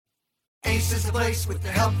Ace is the place with the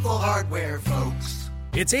helpful hardware, folks.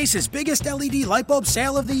 It's Ace's biggest LED light bulb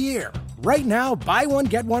sale of the year. Right now, buy one,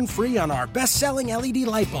 get one free on our best-selling LED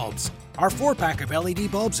light bulbs. Our 4-pack of LED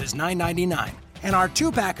bulbs is $9.99, and our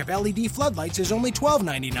 2-pack of LED floodlights is only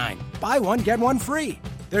 $12.99. Buy one, get one free.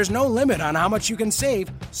 There's no limit on how much you can save,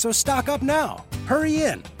 so stock up now. Hurry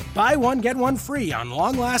in. Buy one, get one free on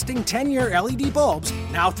long-lasting 10-year LED bulbs,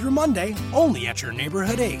 now through Monday, only at your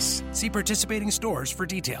neighborhood Ace. See participating stores for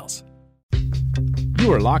details.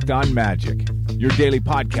 You are Locked On Magic, your daily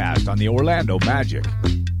podcast on the Orlando Magic.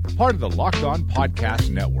 Part of the Locked On Podcast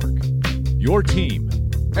Network. Your team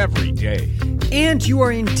every day. And you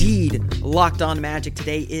are indeed Locked On Magic.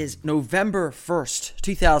 Today is November 1st,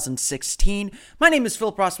 2016. My name is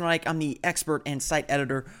Phil Rossman-Reich. I'm the expert and site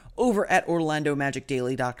editor over at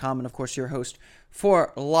OrlandoMagicDaily.com, and of course your host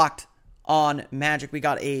for Locked On Magic. We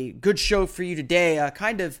got a good show for you today.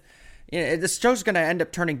 This show's going to end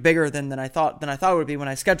up turning bigger than I thought it would be when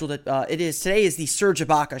I scheduled it. Today is the Serge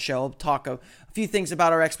Ibaka show. I'll talk a few things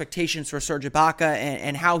about our expectations for Serge Ibaka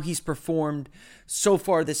and how he's performed so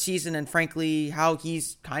far this season, and frankly, how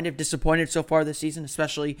he's kind of disappointed so far this season,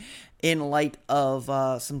 especially in light of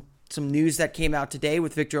some news that came out today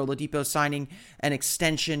with Victor Oladipo signing an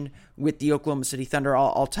extension with the Oklahoma City Thunder.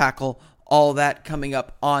 I'll tackle all that coming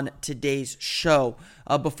up on today's show.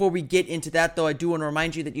 Before we get into that, though, I do want to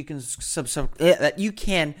remind you that you can subscribe to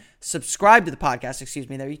the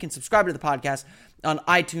podcast. You can subscribe to the podcast on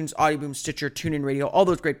iTunes, Audioboom, Stitcher, TuneIn Radio, all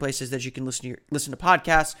those great places that you can listen to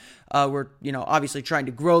podcasts. We're obviously trying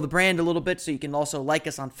to grow the brand a little bit, so you can also like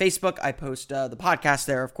us on Facebook. I post the podcast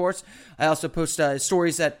there, of course. I also post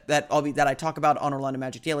stories that I talk about on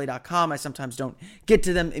OrlandoMagicDaily.com. I sometimes don't get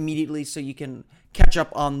to them immediately, so you can catch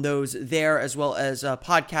up on those there, as well as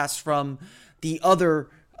podcasts from the other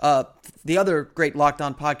great Locked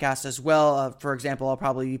On podcasts as well. For example, I'll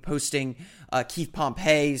probably be posting Keith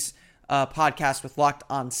Pompey's podcast with Locked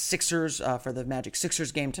On Sixers for the Magic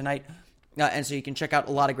Sixers game tonight. And so you can check out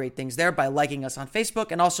a lot of great things there by liking us on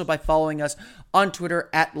Facebook and also by following us on Twitter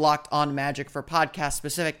at Locked On Magic for podcast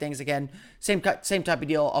specific things. Again, same type of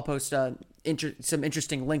deal. I'll post some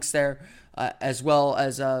interesting links there as well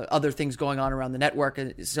as other things going on around the network.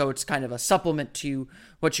 So it's kind of a supplement to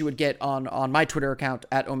what you would get on my Twitter account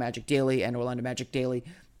at OMagicDaily and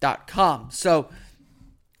OrlandoMagicDaily.com. So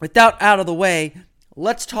with that out of the way,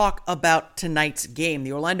 let's talk about tonight's game.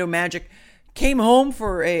 The Orlando Magic came home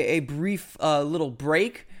for a brief little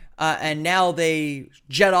break, and now they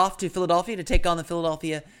jet off to Philadelphia to take on the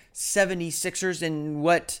Philadelphia 76ers in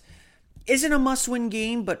what isn't a must-win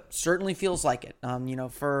game, but certainly feels like it.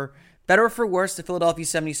 For better or for worse, the Philadelphia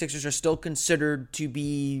 76ers are still considered to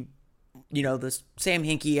be, the Sam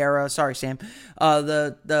Hinkie era. Sorry, Sam.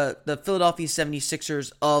 The Philadelphia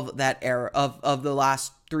 76ers of that era, of the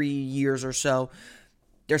last 3 years or so.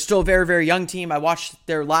 They're still a very, very young team. I watched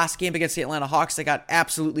their last game against the Atlanta Hawks. They got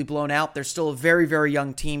absolutely blown out. They're still a very, very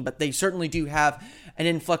young team, but they certainly do have an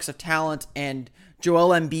influx of talent, and Joel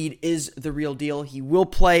Embiid is the real deal. He will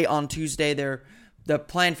play on Tuesday. The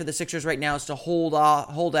plan for the Sixers right now is to hold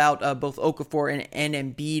out both Okafor and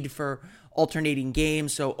Embiid for alternating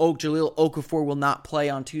games. So Jahlil Okafor will not play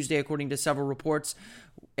on Tuesday, according to several reports,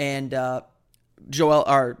 and Joel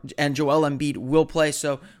Embiid will play,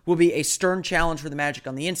 so will be a stern challenge for the Magic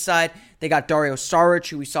on the inside. They got Dario Saric,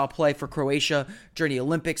 who we saw play for Croatia during the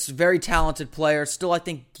Olympics. Very talented player, still I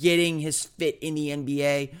think getting his fit in the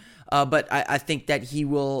NBA, but I think that he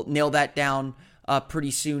will nail that down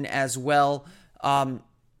pretty soon as well.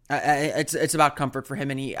 It's about comfort for him,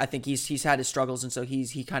 and I think he's had his struggles, and so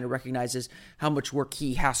he kind of recognizes how much work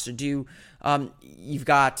he has to do. You've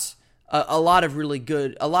got a lot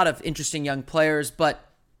of interesting young players, but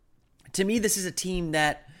to me, this is a team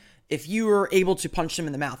that if you were able to punch them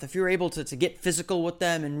in the mouth, if you were able to get physical with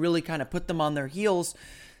them and really kind of put them on their heels,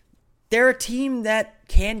 they're a team that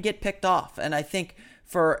can get picked off. And I think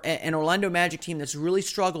for an Orlando Magic team that's really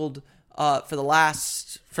struggled for the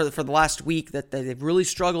last week, that they've really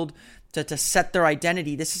struggled to set their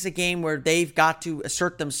identity, this is a game where they've got to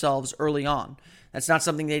assert themselves early on. That's not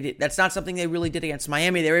something they did. That's not something they really did against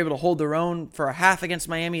Miami. They were able to hold their own for a half against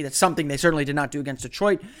Miami. That's something they certainly did not do against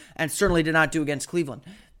Detroit, and certainly did not do against Cleveland.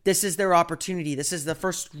 This is their opportunity. This is the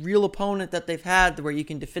first real opponent that they've had where you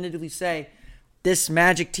can definitively say this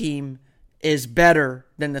Magic team is better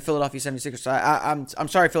than the Philadelphia 76ers. So I'm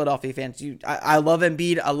sorry, Philadelphia fans. I love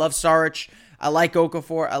Embiid. I love Saric. I like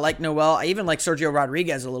Okafor. I like Noel. I even like Sergio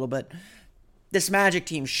Rodriguez a little bit. This Magic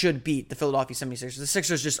team should beat the Philadelphia 76ers. The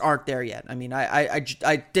Sixers just aren't there yet. I mean,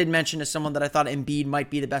 I did mention to someone that I thought Embiid might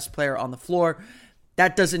be the best player on the floor.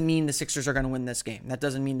 that doesn't mean the Sixers are going to win this game. That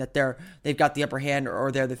doesn't mean that they've got the upper hand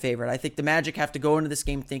or they're the favorite. I think the Magic have to go into this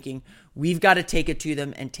game thinking we've got to take it to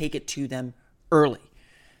them and take it to them early.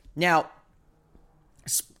 Now,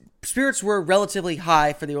 spirits were relatively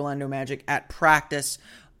high for the Orlando Magic at practice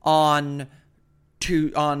on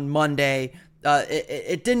Monday.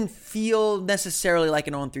 It didn't feel necessarily like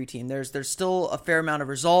an 0-3 team. There's still a fair amount of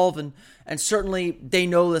resolve, and certainly they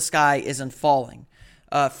know the sky isn't falling.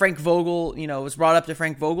 Frank Vogel, it was brought up to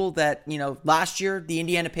Frank Vogel that, last year the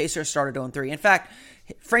Indiana Pacers started 0-3. In fact,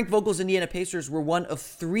 Frank Vogel's Indiana Pacers were one of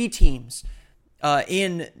 3 teams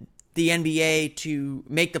in the NBA to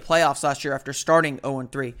make the playoffs last year after starting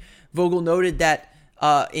 0-3. Vogel noted that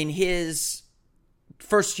in his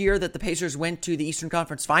first year that the Pacers went to the Eastern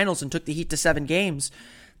Conference Finals and took the Heat to 7 games,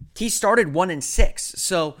 he started 1-6.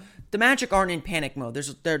 So the Magic aren't in panic mode.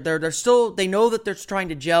 They're still, they know that they're trying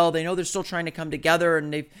to gel. They know they're still trying to come together,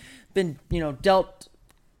 and they've been, dealt,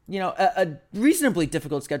 a reasonably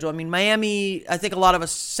difficult schedule. I mean, Miami, I think a lot of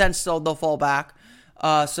us sense they'll fall back.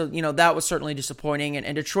 So that was certainly disappointing.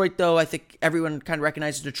 And Detroit, though, I think everyone kind of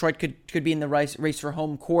recognizes Detroit could be in the race for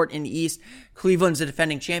home court in the East. Cleveland's the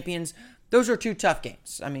defending champions. Those are 2 tough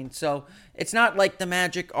games. I mean, so it's not like the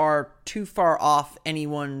Magic are too far off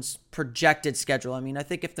anyone's projected schedule. I mean, I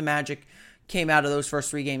think if the Magic came out of those first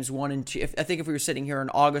 3 games 1-2, I think if we were sitting here in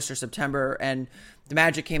August or September and the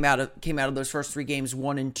Magic came out of those first 3 games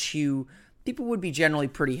 1-2, people would be generally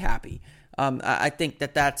pretty happy. I think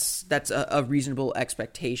that's a reasonable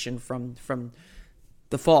expectation from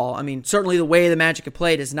the fall. I mean, certainly the way the Magic have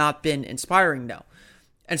played has not been inspiring, though.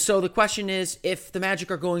 And so the question is, if the Magic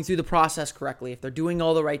are going through the process correctly, if they're doing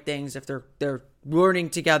all the right things, if they're learning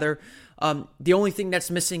together, the only thing that's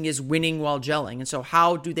missing is winning while gelling. And so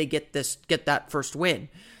how do they get that first win?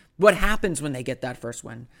 What happens when they get that first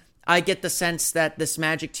win? I get the sense that this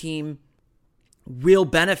Magic team will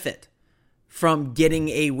benefit from getting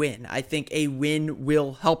a win. I think a win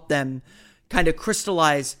will help them kind of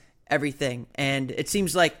crystallize everything. And it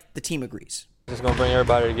seems like the team agrees. Just going to bring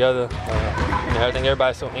everybody together. I think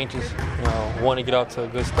everybody's so anxious, want to get off to a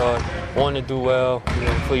good start, wanting to do well,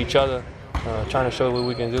 for each other, trying to show what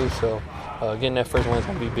we can do. So getting that first win is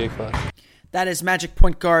going to be big for us. That is Magic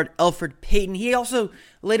point guard Elfrid Payton. He also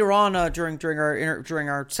later on during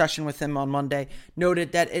our session with him on Monday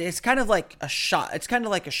noted that it's kind of like a shot. It's kind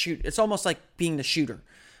of like a shoot. It's almost like being the shooter.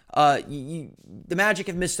 The Magic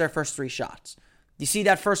have missed their first 3 shots. You see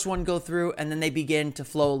that first one go through, and then they begin to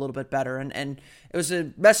flow a little bit better. And it was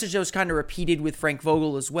a message that was kind of repeated with Frank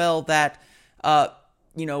Vogel as well, that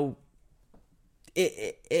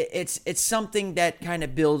it's something that kind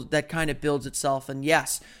of builds itself. And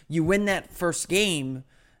yes, you win that first game,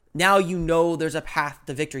 now there's a path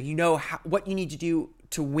to victory. You know what you need to do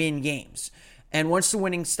to win games. And once the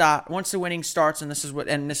winning starts, and this is what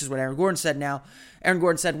Aaron Gordon said now. Aaron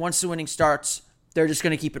Gordon said once the winning starts, they're just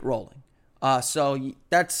going to keep it rolling. So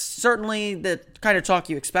that's certainly the kind of talk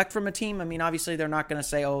you expect from a team. I mean, obviously they're not going to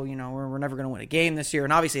say, we're never going to win a game this year.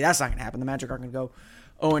 And obviously that's not going to happen. The Magic aren't going to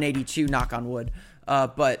go 0-82, knock on wood.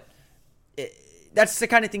 But that's the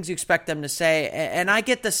kind of things you expect them to say. And I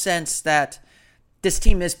get the sense that this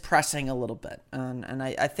team is pressing a little bit. And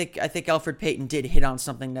I think Elfrid Payton did hit on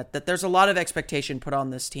something that there's a lot of expectation put on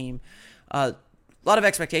this team. A lot of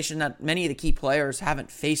expectation that many of the key players haven't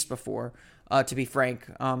faced before, to be frank.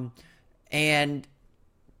 And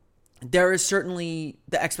there is certainly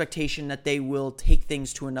the expectation that they will take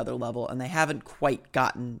things to another level, and they haven't quite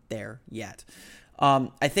gotten there yet.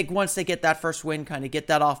 I think once they get that first win, kind of get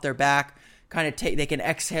that off their back, they can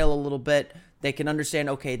exhale a little bit. They can understand,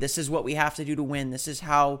 okay, this is what we have to do to win. This is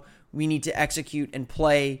how we need to execute and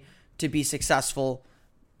play to be successful.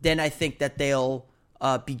 Then I think that they'll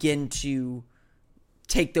begin to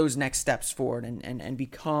take those next steps forward and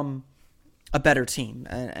become a better team.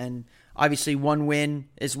 And obviously one win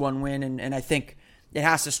is one win, and I think it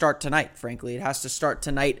has to start tonight, frankly. It has to start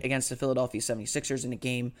tonight against the Philadelphia 76ers in a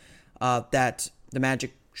game that the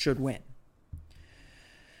Magic should win.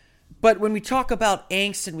 But when we talk about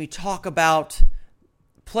angst and we talk about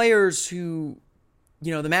players who,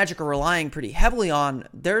 the Magic are relying pretty heavily on,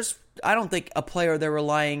 I don't think a player they're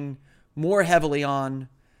relying more heavily on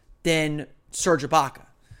than Serge Ibaka.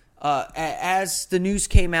 As the news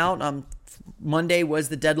came out, Monday was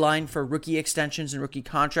the deadline for rookie extensions and rookie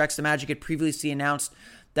contracts. The Magic had previously announced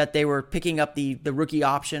that they were picking up the rookie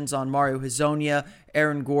options on Mario Hezonja,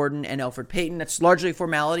 Aaron Gordon, and Elfrid Payton. That's largely a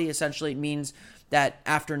formality. Essentially, it means that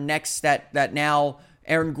after now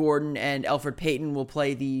Aaron Gordon and Elfrid Payton will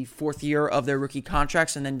play the fourth year of their rookie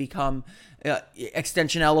contracts and then become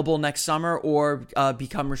extension eligible next summer or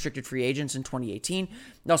become restricted free agents in 2018.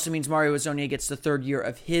 It also means Mario Hezonja gets the third year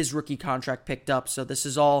of his rookie contract picked up. So this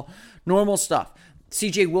is all normal stuff.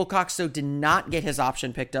 CJ Wilcox, though, did not get his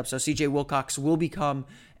option picked up. So CJ Wilcox will become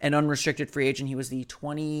an unrestricted free agent. He was the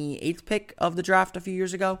 28th pick of the draft a few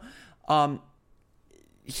years ago. This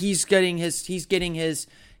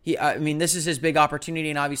is his big opportunity,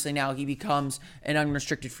 and obviously now he becomes an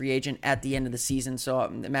unrestricted free agent at the end of the season. So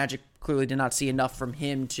the Magic clearly did not see enough from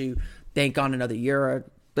him to bank on another year,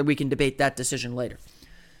 but we can debate that decision later.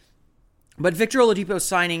 But Victor Oladipo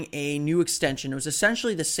signing a new extension. It was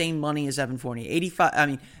essentially the same money as Evan Fournier.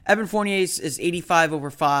 Evan Fournier is 85 over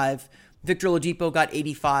 5. Victor Oladipo got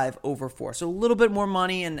 85 over 4. So a little bit more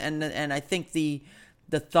money, and I think the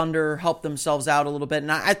Thunder helped themselves out a little bit.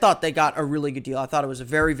 And I thought they got a really good deal. I thought it was a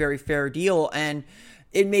very, very fair deal. And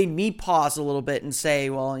it made me pause a little bit and say,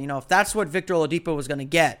 well, if that's what Victor Oladipo was going to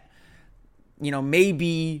get,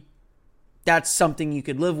 maybe that's something you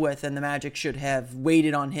could live with, and the Magic should have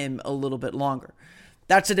waited on him a little bit longer.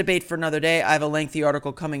 That's a debate for another day. I have a lengthy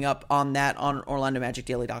article coming up on that on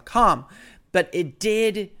OrlandoMagicDaily.com. But it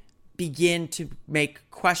did begin to make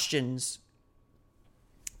questions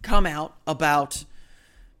come out about,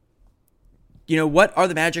 what are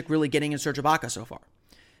the Magic really getting in Serge Ibaka so far?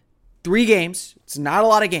 3 games. It's not a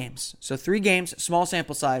lot of games. So 3 games, small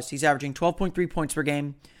sample size. He's averaging 12.3 points per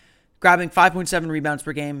game, grabbing 5.7 rebounds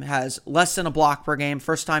per game, has less than a block per game,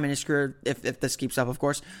 first time in his career, if this keeps up, of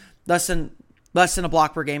course. Less than a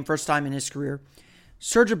block per game, first time in his career.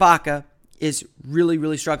 Serge Ibaka is really,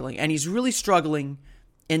 really struggling, and he's really struggling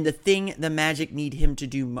in the thing the Magic need him to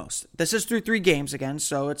do most. This is through 3 games again,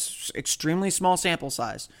 so it's extremely small sample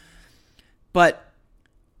size. But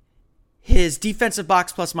his defensive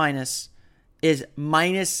box plus minus is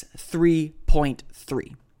minus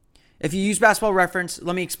 3.3. If you use Basketball Reference,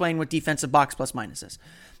 let me explain what defensive box plus minus is.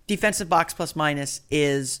 Defensive box plus minus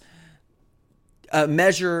is a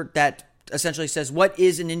measure that essentially says what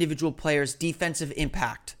is an individual player's defensive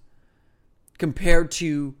impact compared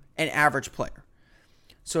to an average player.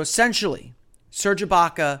 So essentially, Serge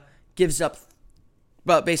Ibaka gives up,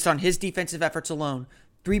 based on his defensive efforts alone,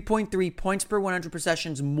 3.3 points per 100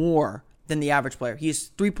 possessions more than the average player. He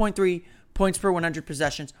is 3.3 points per 100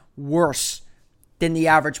 possessions worse than the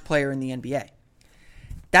average player in the NBA.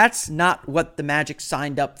 That's not what the Magic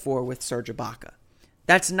signed up for with Serge Ibaka.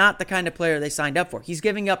 That's not the kind of player they signed up for. He's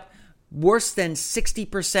giving up worse than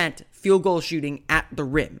 60% field goal shooting at the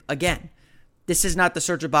rim. Again, this is not the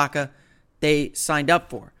Serge Ibaka they signed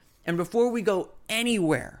up for. And before we go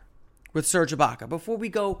anywhere with Serge Ibaka, before we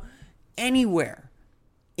go anywhere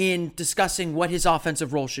in discussing what his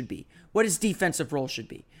offensive role should be, what his defensive role should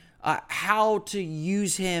be, how to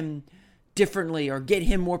use him differently or get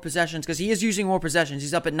him more possessions, because he is using more possessions.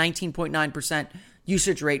 He's up at 19.9%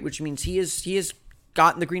 usage rate, which means he has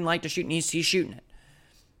gotten the green light to shoot, and he's shooting it.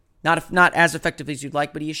 Not as effectively as you'd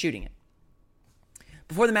like, but he is shooting it.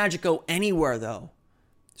 Before the Magic go anywhere, though,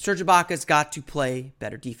 Serge Ibaka's got to play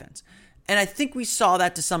better defense. And I think we saw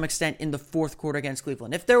that to some extent in the fourth quarter against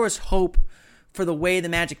Cleveland. If there was hope for the way the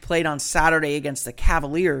Magic played on Saturday against the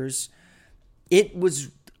Cavaliers, it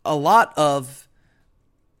was a lot of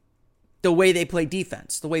the way they play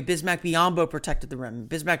defense, the way Bismack Biyombo protected the rim.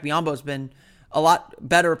 Bismack Biyombo's been a lot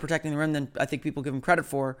better at protecting the rim than I think people give him credit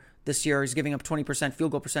for this year. He's giving up 20%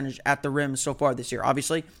 field goal percentage at the rim so far this year.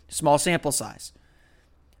 Obviously, small sample size.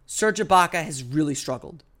 Serge Ibaka has really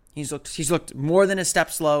struggled. He's looked more than a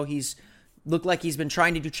step slow. He's looked like he's been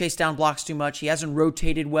trying to do chase down blocks too much. He hasn't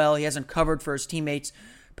rotated well. He hasn't covered for his teammates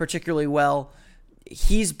particularly well.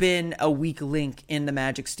 He's been a weak link in the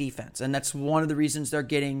Magic's defense, and that's one of the reasons they're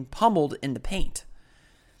getting pummeled in the paint.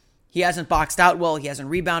 He hasn't boxed out well. He hasn't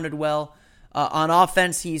rebounded well. On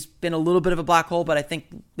offense, he's been a little bit of a black hole, but I think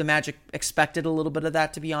the Magic expected a little bit of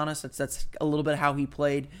that, to be honest. That's a little bit how he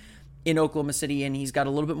played in Oklahoma City, and he's got a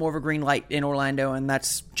little bit more of a green light in Orlando, and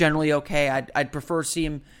that's generally okay. I'd prefer to see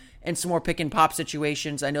him in some more pick-and-pop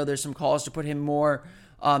situations. I know there's some calls to put him more,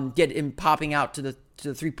 get him popping out to the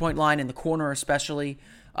three-point line in the corner especially.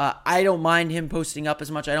 I don't mind him posting up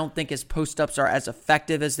as much. I don't think his post-ups are as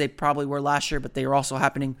effective as they probably were last year, but they are also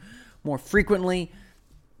happening more frequently.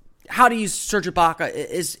 How to use Serge Ibaka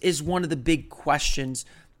is one of the big questions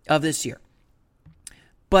of this year.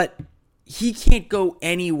 But he can't go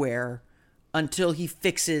anywhere until he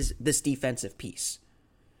fixes this defensive piece.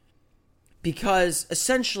 Because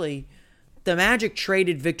essentially, the Magic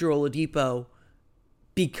traded Victor Oladipo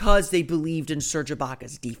because they believed in Serge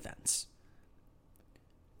Ibaka's defense.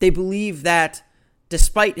 They believe that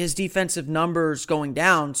despite his defensive numbers going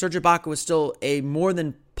down, Serge Ibaka was still a more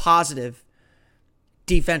than positive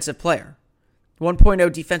defensive player.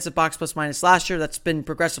 1.0 defensive box plus minus last year. That's been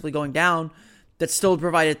progressively going down. That still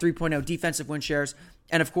provided 3.0 defensive win shares.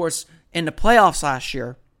 And of course, in the playoffs last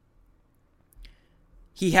year,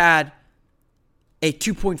 he had a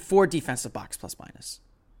 2.4 defensive box plus minus.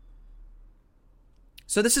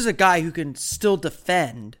 So this is a guy who can still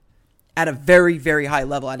defend at a very, very high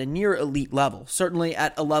level, at a near elite level, certainly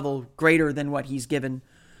at a level greater than what he's given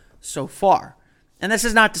so far. And this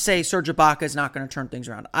is not to say Serge Ibaka is not going to turn things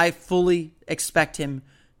around. I fully expect him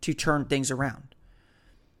to turn things around.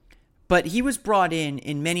 But he was brought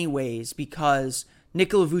in many ways because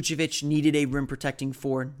Nikola Vucevic needed a rim protecting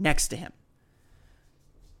four next to him.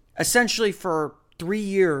 Essentially for 3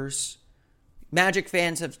 years, Magic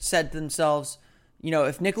fans have said to themselves,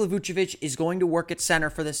 if Nikola Vucevic is going to work at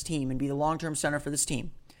center for this team and be the long-term center for this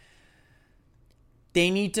team,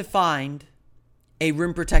 they need to find a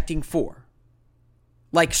rim protecting four,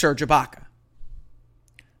 like Serge Ibaka.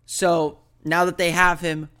 So now that they have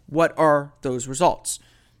him, what are those results?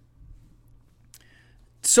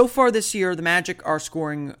 So far this year, the Magic are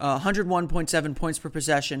scoring 101.7 points per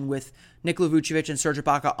possession with Nikola Vucevic and Serge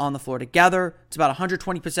Ibaka on the floor together. It's about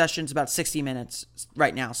 120 possessions, about 60 minutes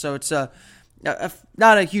right now. So it's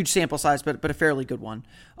not a huge sample size, but a fairly good one.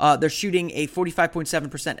 They're shooting a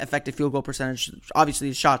 45.7% effective field goal percentage. Obviously,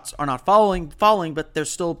 the shots are not falling, but they're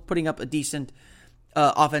still putting up a decent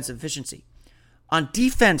offensive efficiency. On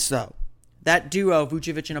defense, though, that duo,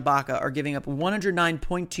 Vucevic and Ibaka, are giving up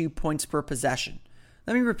 109.2 points per possession.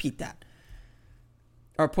 Let me repeat that.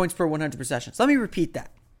 Or points per 100 possessions. Let me repeat that.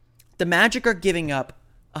 The Magic are giving up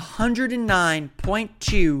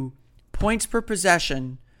 109.2 points per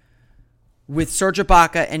possession with Serge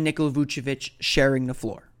Ibaka and Nikola Vucevic sharing the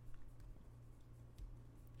floor.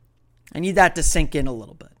 I need that to sink in a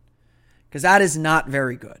little bit, because that is not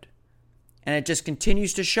very good. And it just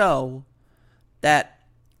continues to show that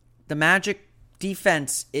the Magic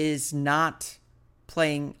defense is not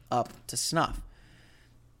playing up to snuff.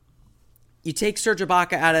 You take Serge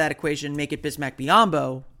Ibaka out of that equation, make it Bismack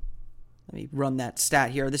Biyombo. Let me run that stat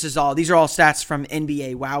here. These are all stats from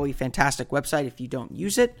NBA Wowie, fantastic website if you don't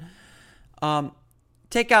use it.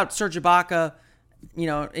 Take out Serge Ibaka,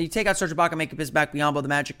 you take out Serge Ibaka, make it Bismack Biyombo, the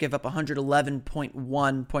Magic give up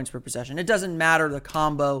 111.1 points per possession. It doesn't matter the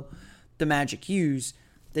combo the Magic use.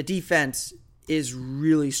 The defense is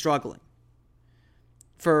really struggling.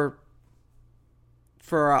 For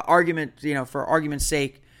argument's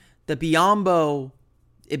sake, the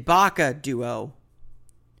Biyombo-Ibaka duo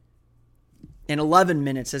in 11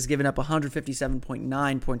 minutes has given up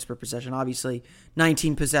 157.9 points per possession. Obviously,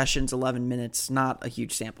 19 possessions, 11 minutes, not a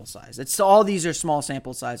huge sample size. All these are small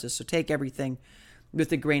sample sizes, so take everything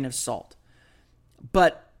with a grain of salt.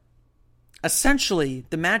 But essentially,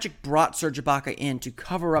 the Magic brought Serge Ibaka in to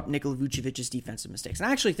cover up Nikola Vucevic's defensive mistakes. And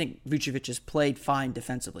I actually think Vucevic has played fine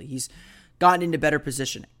defensively. He's gotten into better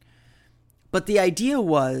positioning. But the idea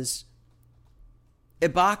was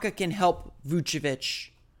Ibaka can help Vucevic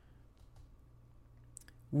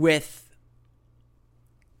with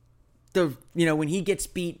when he gets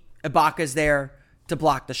beat, Ibaka's there to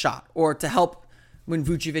block the shot or to help when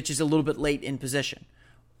Vucevic is a little bit late in position.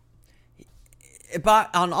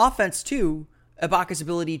 On offense, too, Ibaka's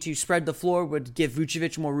ability to spread the floor would give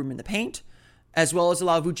Vucevic more room in the paint, as well as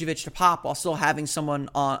allow Vucevic to pop while still having someone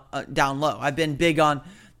down low. I've been big on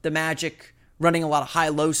the Magic running a lot of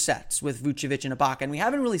high-low sets with Vucevic and Ibaka, and we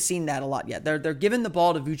haven't really seen that a lot yet. They're giving the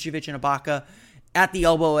ball to Vucevic and Ibaka at the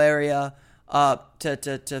elbow area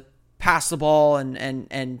to pass the ball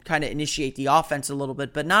and kind of initiate the offense a little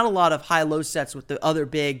bit, but not a lot of high-low sets with the other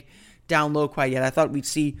big down-low quite yet. I thought we'd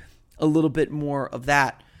see a little bit more of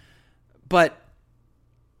that. But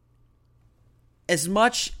as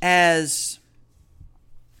much as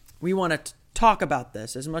we want to talk about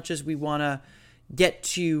this, as much as we want to get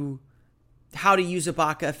to how to use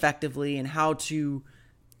Ibaka effectively and how to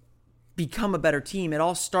become a better team, it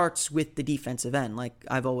all starts with the defensive end, like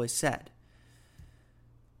I've always said.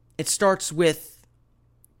 It starts with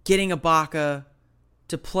getting Ibaka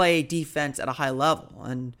to play defense at a high level,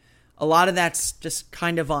 and a lot of that's just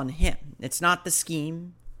kind of on him. It's not the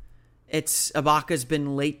scheme. It's Ibaka's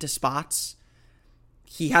been late to spots.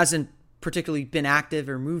 He hasn't particularly been active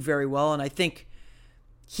or moved very well, and I think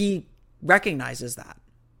he recognizes that.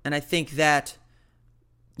 And I think that,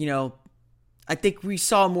 I think we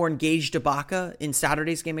saw a more engaged Ibaka in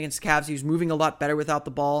Saturday's game against the Cavs. He was moving a lot better without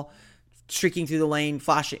the ball, streaking through the lane,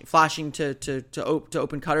 flashing to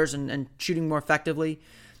open cutters and shooting more effectively.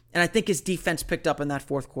 And I think his defense picked up in that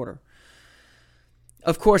fourth quarter.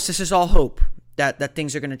 Of course, this is all hope that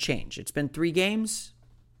things are going to change. It's been 3 games,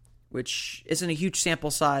 which isn't a huge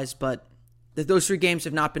sample size, but those 3 games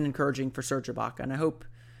have not been encouraging for Serge Ibaka, and I hope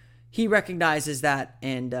he recognizes that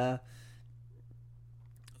and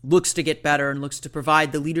looks to get better and looks to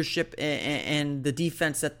provide the leadership and the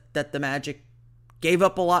defense that the Magic gave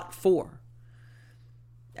up a lot for.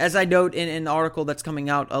 As I note in an article that's coming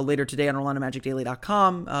out later today on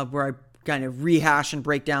OrlandoMagicDaily.com, where I kind of rehash and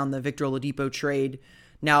break down the Victor Oladipo trade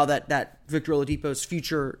now that Victor Oladipo's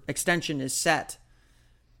future extension is set.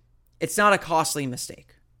 It's not a costly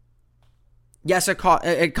mistake. Yes,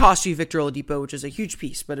 it cost you Victor Oladipo, which is a huge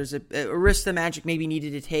piece, but it was a risk the Magic maybe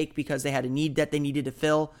needed to take because they had a need that they needed to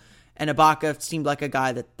fill, and Ibaka seemed like a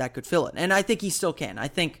guy that could fill it. And I think he still can. I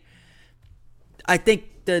think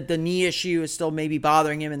the knee issue is still maybe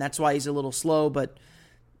bothering him, and that's why he's a little slow, but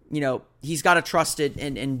he's got to trust it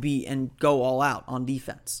and go all out on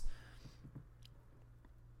defense.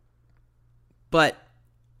 But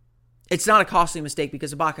it's not a costly mistake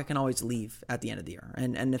because Ibaka can always leave at the end of the year.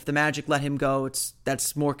 And if the Magic let him go,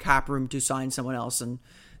 that's more cap room to sign someone else. And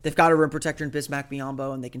they've got a rim protector in Bismack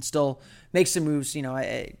Biyombo, and they can still make some moves.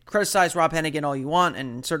 I criticize Rob Hennigan all you want,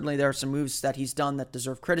 and certainly there are some moves that he's done that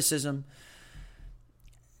deserve criticism.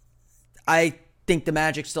 I think the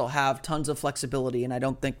Magic still have tons of flexibility, and I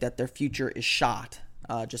don't think that their future is shot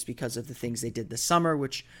just because of the things they did this summer,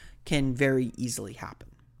 which can very easily happen.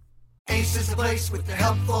 Ace is the place with the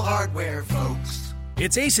helpful hardware, folks.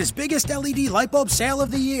 It's Ace's biggest LED light bulb sale of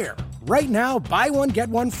the year. Right now, buy one, get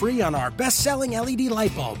one free on our best-selling LED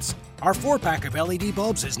light bulbs. Our 4-pack of LED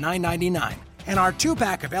bulbs is $9.99, and our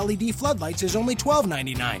 2-pack of LED floodlights is only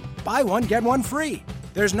 $12.99. Buy one, get one free.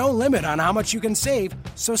 There's no limit on how much you can save,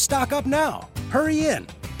 so stock up now. Hurry in.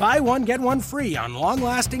 Buy one, get one free on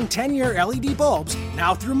long-lasting 10-year LED bulbs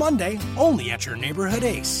now through Monday, only at your neighborhood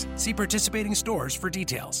Ace. See participating stores for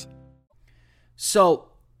details. So,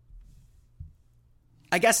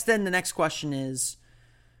 I guess then the next question is,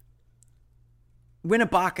 when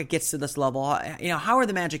Ibaka gets to this level, how are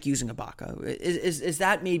the Magic using Ibaka? Is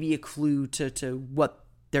that maybe a clue to what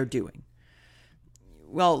they're doing?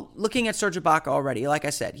 Well, looking at Serge Ibaka already, like I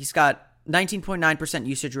said, he's got 19.9%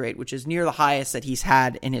 usage rate, which is near the highest that he's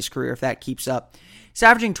had in his career, if that keeps up. He's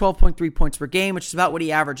averaging 12.3 points per game, which is about what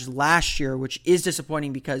he averaged last year, which is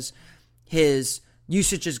disappointing because his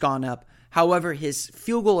usage has gone up. However, his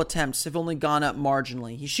field goal attempts have only gone up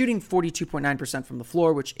marginally. He's shooting 42.9% from the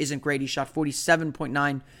floor, which isn't great. He shot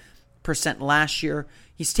 47.9% last year.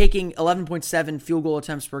 He's taking 11.7 field goal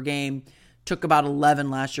attempts per game. Took about 11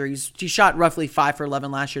 last year. He shot roughly 5 for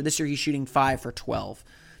 11 last year. This year he's shooting 5 for 12.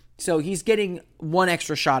 So he's getting one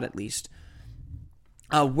extra shot at least.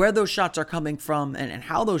 Where those shots are coming from and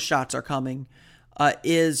how those shots are coming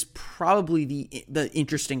is probably the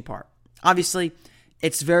interesting part. Obviously,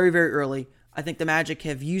 it's very, very early. I think the Magic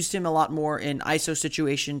have used him a lot more in ISO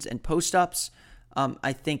situations and post-ups.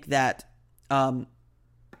 I think that the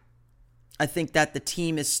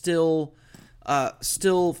team is still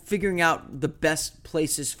figuring out the best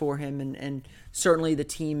places for him, and certainly the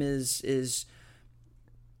team is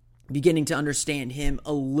beginning to understand him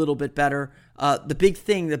a little bit better.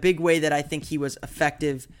 The big way that I think he was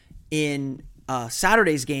effective in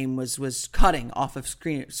Saturday's game was cutting off of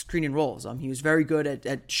screen and rolls. He was very good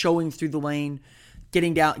at showing through the lane,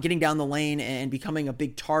 getting down the lane and becoming a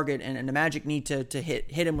big target, and the Magic need to hit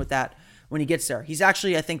him with that when he gets there. He's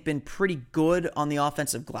actually, I think, been pretty good on the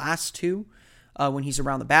offensive glass too when he's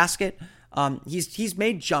around the basket. He's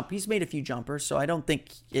made a few jumpers, so I don't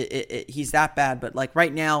think he's that bad. But like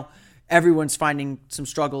right now, everyone's finding some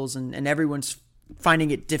struggles and everyone's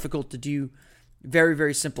finding it difficult to do very,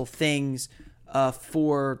 very simple things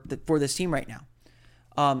for this team right now.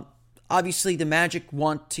 Obviously, the Magic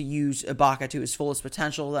want to use Ibaka to his fullest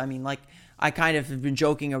potential. I mean, like I kind of have been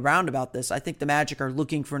joking around about this. I think the Magic are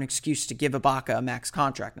looking for an excuse to give Ibaka a max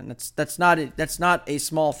contract, and that's not a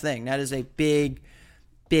small thing. That is a big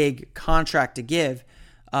contract to give.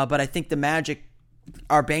 But I think the Magic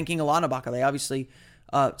are banking a lot on Ibaka. They obviously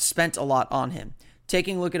spent a lot on him.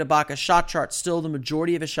 Taking a look at Ibaka's shot chart, still the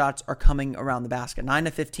majority of his shots are coming around the basket. 9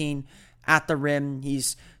 to 15 at the rim.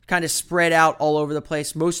 He's kind of spread out all over the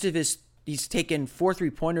place. He's taken 4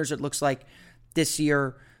 3-pointers, it looks like, this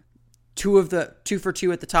year. 2 for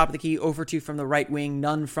 2 at the top of the key, 0 for 2 from the right wing,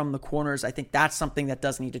 none from the corners. I think that's something that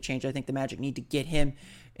does need to change. I think the Magic need to get him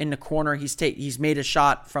in the corner. He's made a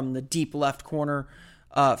shot from the deep left corner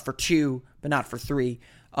for 2, but not for 3.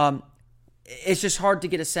 It's just hard to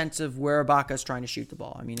get a sense of where Ibaka is trying to shoot the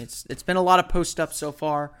ball. I mean, it's been a lot of post-ups so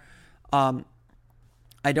far.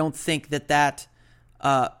 I don't think that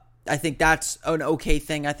I think that's an okay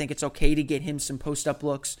thing. I think it's okay to get him some post-up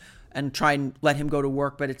looks. and try and let him go to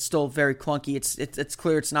work, but it's still very clunky. It's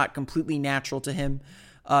clear it's not completely natural to him.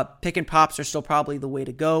 Pick and pops are still probably the way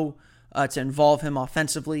to go to involve him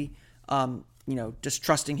offensively. Just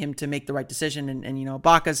trusting him to make the right decision. And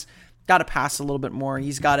Ibaka's got to pass a little bit more.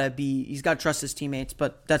 He's got to trust his teammates,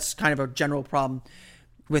 but that's kind of a general problem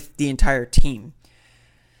with the entire team.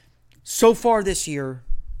 So far this year,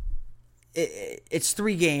 it's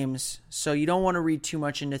 3 games, so you don't want to read too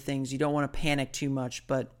much into things. You don't want to panic too much,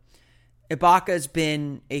 but Ibaka has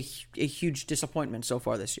been a huge disappointment so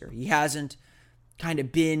far this year. He hasn't kind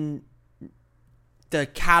of been the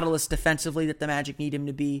catalyst defensively that the Magic need him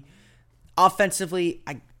to be. Offensively,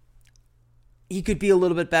 he could be a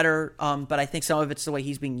little bit better, but I think some of it's the way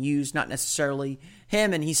he's being used, not necessarily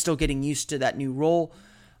him, and he's still getting used to that new role.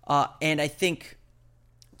 And I think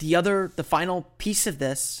the final piece of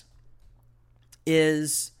this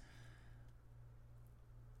is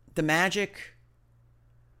the Magic,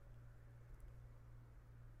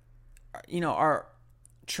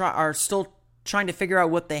 are still trying to figure out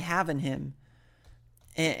what they have in him.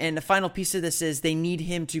 And the final piece of this is they need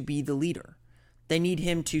him to be the leader. They need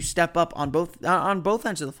him to step up on both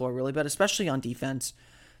ends of the floor, really, but especially on defense,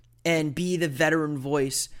 and be the veteran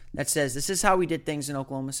voice that says, this is how we did things in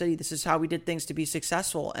Oklahoma City. This is how we did things to be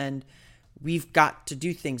successful, and we've got to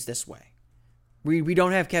do things this way. We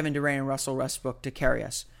don't have Kevin Durant and Russell Westbrook to carry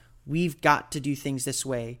us. We've got to do things this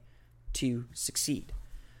way to succeed.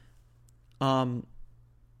 And,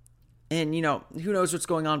 who knows what's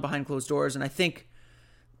going on behind closed doors, and I think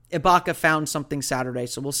Ibaka found something Saturday,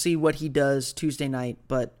 so we'll see what he does Tuesday night,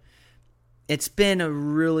 but it's been a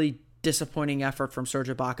really disappointing effort from Serge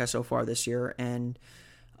Ibaka so far this year, and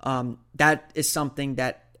that is something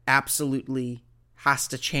that absolutely has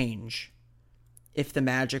to change if the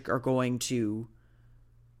Magic are going to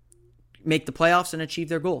make the playoffs and achieve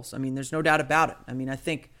their goals. I mean, there's no doubt about it. I mean, I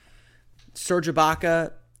think Serge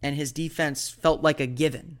Ibaka and his defense felt like a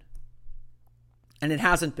given, and it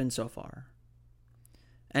hasn't been so far.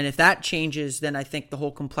 And if that changes, then I think the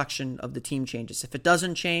whole complexion of the team changes. If it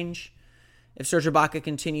doesn't change, if Serge Ibaka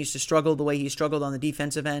continues to struggle the way he struggled on the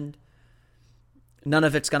defensive end, none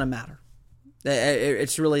of it's going to matter.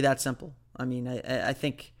 It's really that simple. I mean, I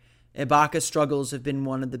think Ibaka's struggles have been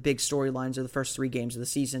one of the big storylines of the first 3 games of the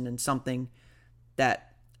season, and something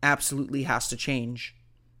that absolutely has to change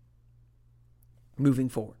moving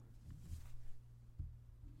forward.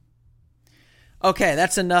 Okay,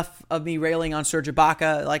 that's enough of me railing on Serge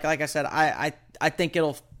Ibaka. Like I said, I think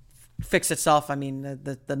it'll fix itself. I mean,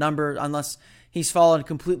 the number, unless he's fallen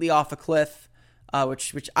completely off a cliff,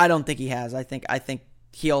 which I don't think he has. I think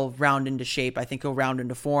he'll round into shape. I think he'll round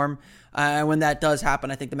into form. And when that does happen,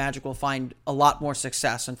 I think the Magic will find a lot more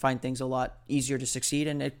success and find things a lot easier to succeed.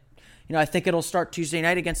 And I think it'll start Tuesday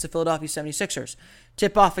night against the Philadelphia 76ers.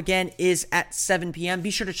 Tip-off again is at 7 p.m. Be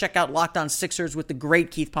sure to check out Locked On Sixers with the great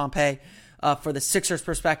Keith Pompey for the Sixers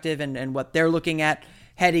perspective and what they're looking at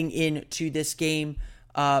heading into this game.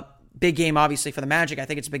 Big game, obviously, for the Magic. I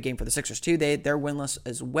think it's a big game for the Sixers, too. They're winless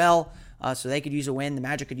as well, so they could use a win. The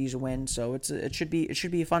Magic could use a win, so it should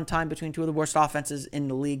be a fun time between two of the worst offenses in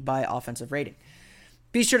the league by offensive rating.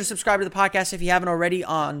 Be sure to subscribe to the podcast if you haven't already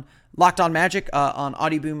on Locked On Magic on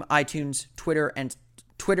Audioboom, iTunes, Twitter, and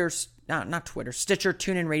Stitcher,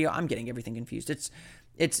 TuneIn Radio. I'm getting everything confused. It's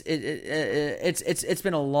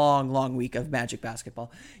been a long week of Magic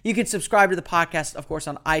basketball. You can subscribe to the podcast, of course,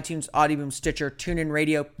 on iTunes, Audioboom, Stitcher, TuneIn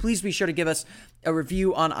Radio. Please be sure to give us a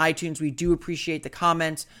review on iTunes. We do appreciate the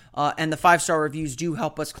comments, and the 5-star reviews do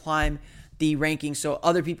help us climb the rankings so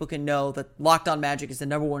other people can know that Locked On Magic is the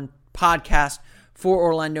number one podcast for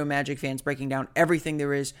Orlando Magic fans, breaking down everything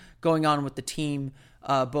there is going on with the team,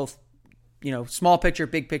 both small picture,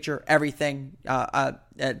 big picture, everything.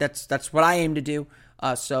 That's what I aim to do.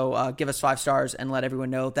 So give us 5 stars and let everyone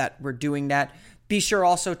know that we're doing that. Be sure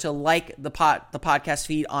also to like the podcast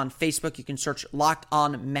feed on Facebook. You can search Locked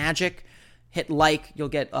On Magic. Hit like. You'll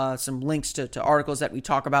get some links to articles that we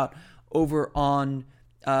talk about over on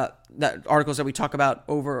on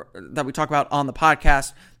the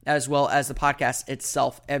podcast, as well as the podcast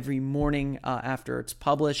itself every morning after it's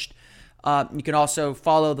published. You can also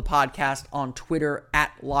follow the podcast on Twitter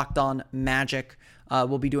at Locked On Magic.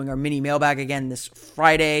 We'll be doing our mini mailbag again this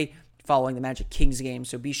Friday following the Magic Kings game.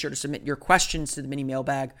 So be sure to submit your questions to the mini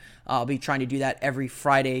mailbag. I'll be trying to do that every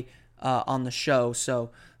Friday on the show.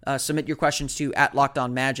 So submit your questions to at Locked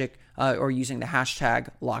On Magic or using the hashtag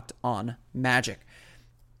Locked On Magic.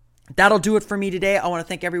 That'll do it for me today. I want to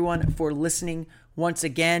thank everyone for listening once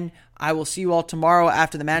again. I will see you all tomorrow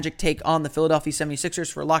after the Magic take on the Philadelphia 76ers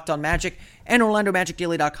for Locked On Magic and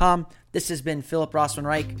OrlandoMagicDaily.com. This has been Philip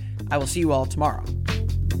Rossman-Reich. I will see you all tomorrow.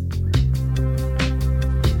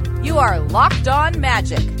 You are Locked On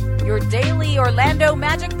Magic, your daily Orlando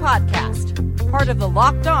Magic podcast. Part of the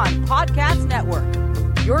Locked On Podcast Network,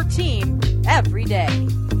 your team every day.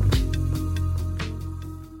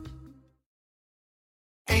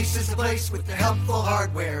 Ace is the place with the helpful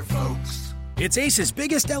hardware, folks. It's Ace's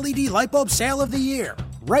biggest LED light bulb sale of the year.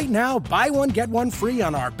 Right now, buy one, get one free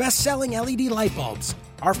on our best-selling LED light bulbs.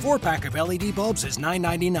 Our 4-pack of LED bulbs is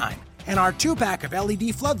 $9.99, and our 2-pack of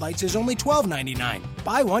LED floodlights is only $12.99.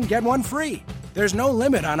 Buy one, get one free. There's no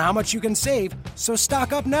limit on how much you can save, so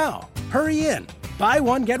stock up now. Hurry in. Buy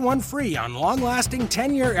one, get one free on long-lasting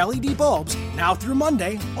 10-year LED bulbs now through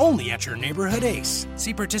Monday, only at your neighborhood Ace.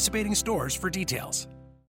 See participating stores for details.